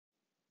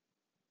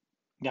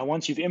Now,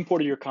 once you've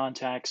imported your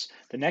contacts,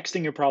 the next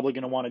thing you're probably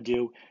going to want to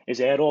do is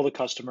add all the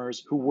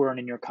customers who weren't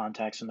in your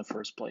contacts in the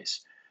first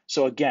place.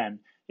 So again,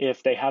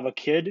 if they have a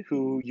kid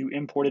who you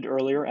imported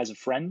earlier as a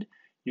friend,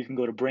 you can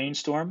go to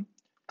Brainstorm,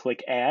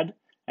 click Add,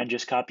 and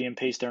just copy and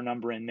paste their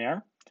number in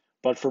there.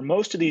 But for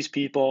most of these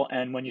people,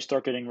 and when you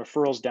start getting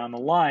referrals down the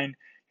line,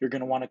 you're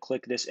going to want to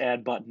click this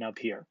Add button up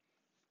here.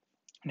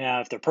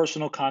 Now, if they're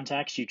personal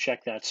contacts, you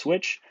check that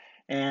switch,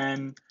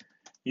 and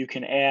you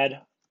can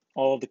add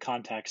all of the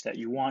contacts that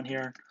you want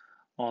here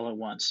all at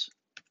once.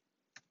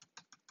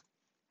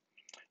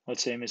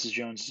 Let's say Mrs.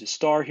 Jones is a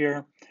star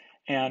here,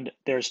 and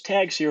there's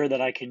tags here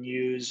that I can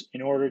use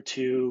in order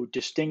to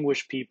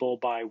distinguish people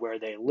by where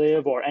they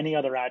live or any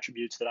other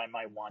attributes that I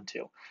might want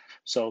to.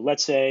 So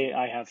let's say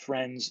I have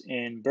friends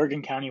in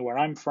Bergen County where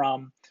I'm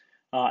from,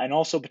 and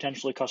also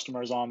potentially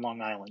customers on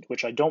Long Island,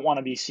 which I don't want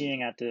to be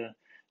seeing at the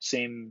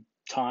same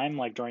time,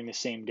 like during the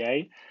same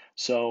day.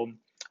 So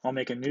I'll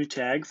make a new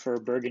tag for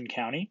Bergen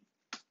County,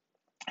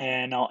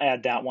 and I'll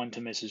add that one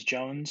to Mrs.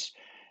 Jones.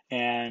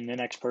 And the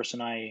next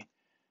person I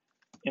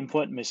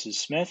input, Mrs.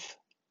 Smith.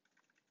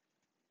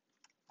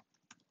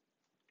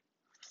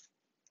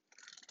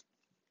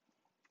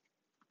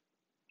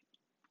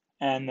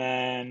 And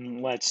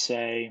then let's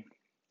say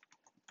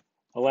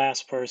the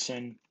last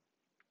person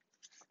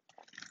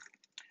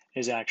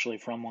is actually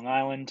from Long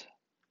Island.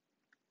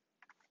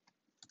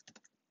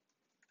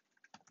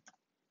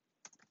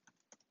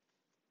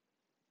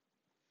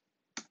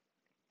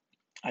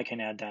 I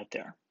can add that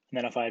there. And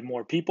then if I had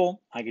more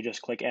people, I could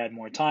just click add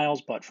more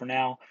tiles, but for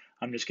now,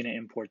 I'm just going to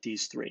import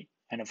these three.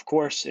 And of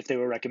course, if they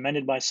were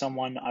recommended by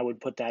someone, I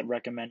would put that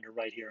recommender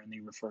right here in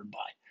the referred by.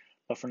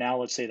 But for now,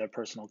 let's say they're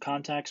personal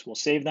contacts. We'll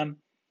save them.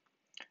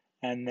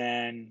 And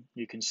then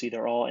you can see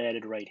they're all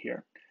added right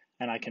here.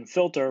 And I can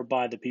filter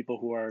by the people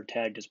who are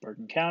tagged as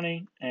Bergen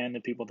County and the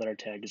people that are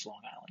tagged as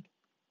Long Island.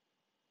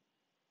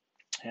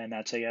 And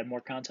that's how you add more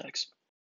contacts.